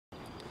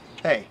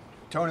Hey,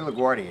 Tony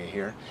LaGuardia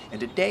here, and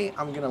today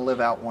I'm going to live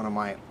out one of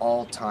my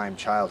all-time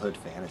childhood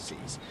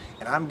fantasies,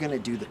 and I'm going to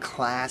do the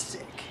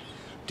classic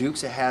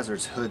Dukes of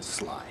Hazzard's hood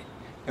slide.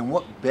 And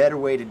what better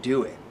way to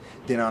do it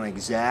than on an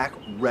exact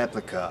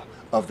replica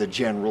of the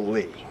General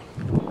Lee.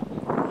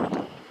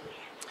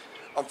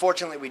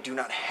 Unfortunately, we do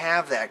not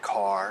have that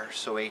car,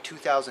 so a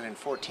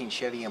 2014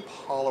 Chevy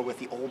Impala with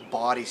the old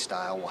body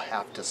style will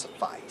have to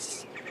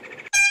suffice.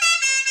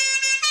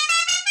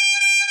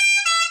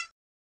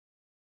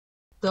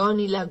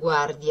 Tony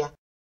LaGuardia.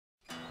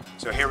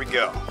 So here we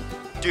go.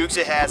 Dukes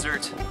of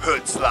Hazzard's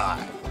hood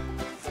slide.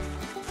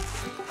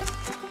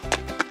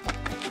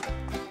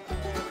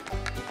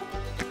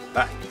 All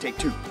right, take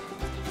two.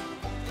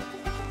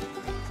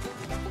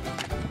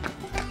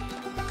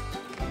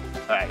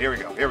 All right, here we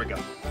go, here we go.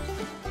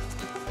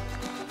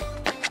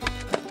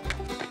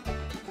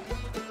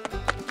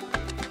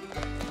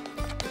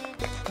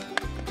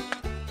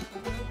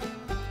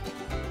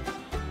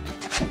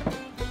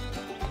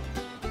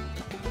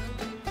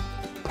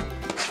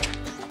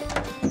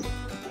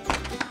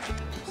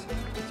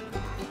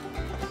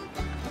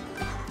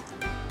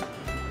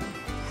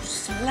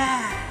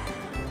 Slide,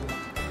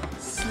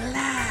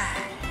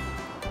 slide,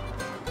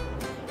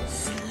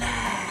 slide.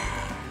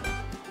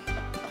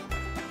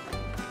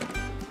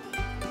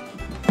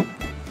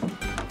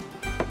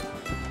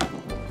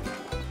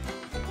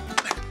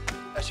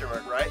 That should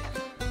work, right?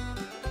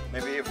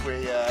 Maybe if we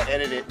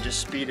edit it and just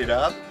speed it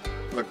up.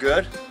 Look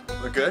good?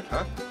 Look good,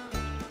 huh?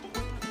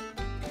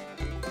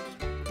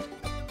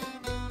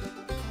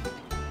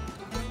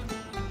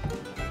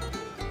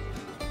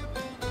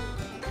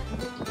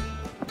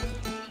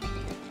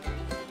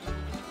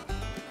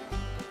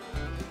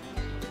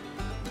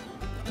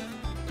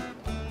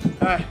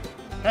 Alright,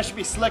 that should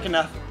be slick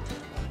enough.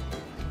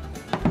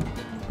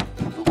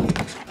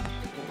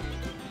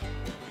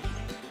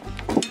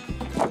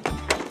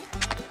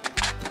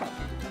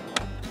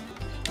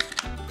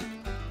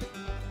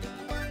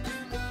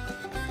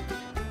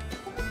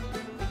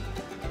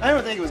 I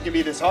don't think it was gonna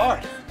be this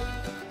hard.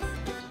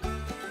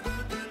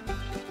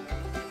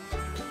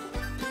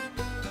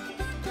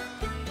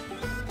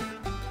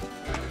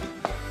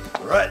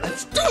 Alright,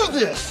 let's do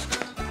this!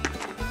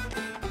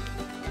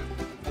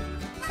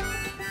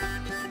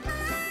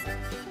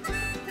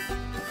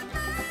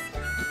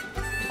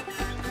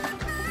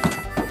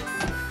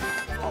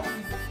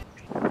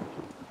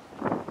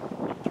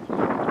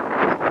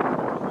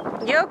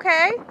 You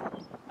okay?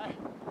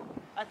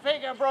 I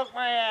think I broke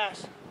my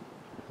ass.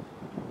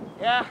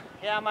 Yeah,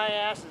 my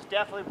ass is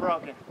definitely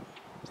broken.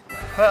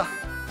 Well,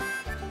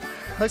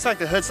 looks like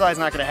the hood slide's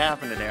not gonna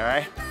happen today,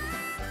 alright?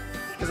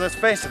 Because let's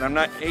face it, I'm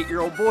not an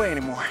 8-year-old boy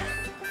anymore.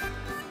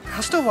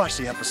 I'll still watch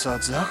the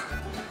episodes though.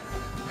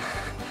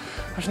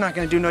 I'm just not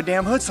gonna do no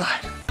damn hood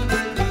slide.